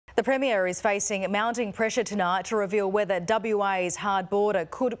The Premier is facing mounting pressure tonight to reveal whether WA's hard border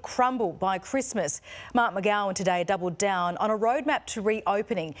could crumble by Christmas. Mark McGowan today doubled down on a roadmap to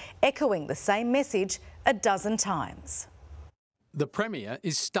reopening, echoing the same message a dozen times. The Premier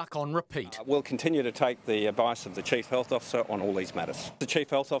is stuck on repeat. We'll continue to take the advice of the Chief Health Officer on all these matters. The Chief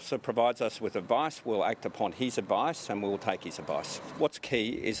Health Officer provides us with advice, we'll act upon his advice and we'll take his advice. What's key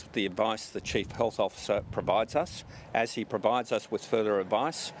is the advice the Chief Health Officer provides us. As he provides us with further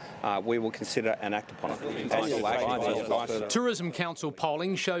advice, we will consider and act upon it. Tourism Council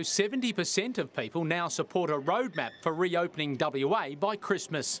polling shows 70% of people now support a roadmap for reopening WA by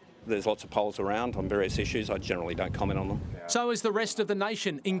Christmas. There's lots of polls around on various issues. I generally don't comment on them. So as the rest of the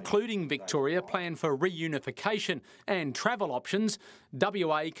nation, including Victoria, plan for reunification and travel options,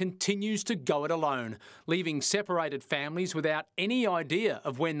 WA continues to go it alone, leaving separated families without any idea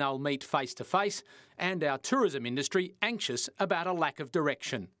of when they'll meet face to face, and our tourism industry anxious about a lack of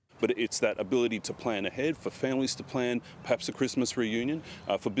direction. But it's that ability to plan ahead, for families to plan perhaps a Christmas reunion,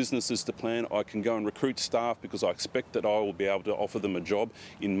 for businesses to plan. I can go and recruit staff because I expect that I will be able to offer them a job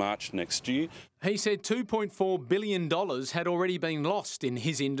in March next year. He said $2.4 billion had already been lost in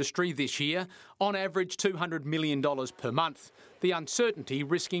his industry this year, on average $200 million per month. The uncertainty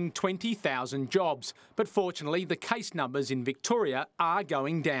risking 20,000 jobs. But fortunately, the case numbers in Victoria are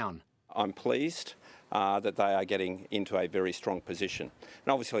going down. I'm pleased that they are getting into a very strong position.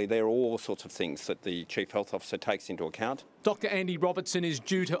 And obviously there are all sorts of things that the Chief Health Officer takes into account. Dr Andy Robertson is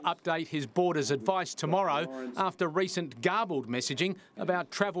due to update his Borders advice tomorrow after recent garbled messaging about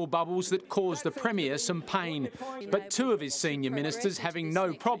travel bubbles that caused the Premier some pain. But two of his senior ministers having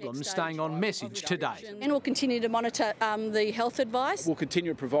no problem staying on message today. And we'll continue to monitor the health advice. We'll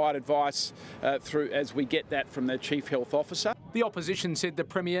continue to provide advice as we get that from the Chief Health Officer. The opposition said the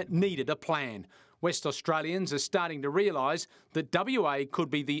Premier needed a plan. West Australians are starting to realise that WA could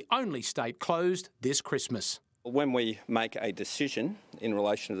be the only state closed this Christmas. When we make a decision in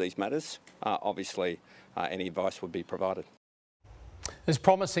relation to these matters, obviously any advice would be provided. As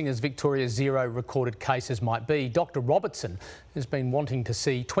promising as Victoria's zero recorded cases might be, Dr Robertson has been wanting to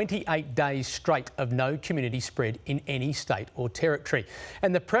see 28 days straight of no community spread in any state or territory.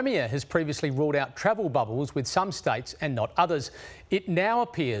 And the Premier has previously ruled out travel bubbles with some states and not others. It now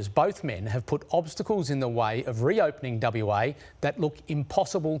appears both men have put obstacles in the way of reopening WA that look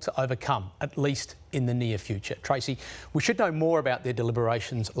impossible to overcome, at least in the near future. Tracy, we should know more about their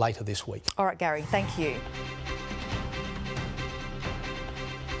deliberations later this week. All right, Gary, thank you.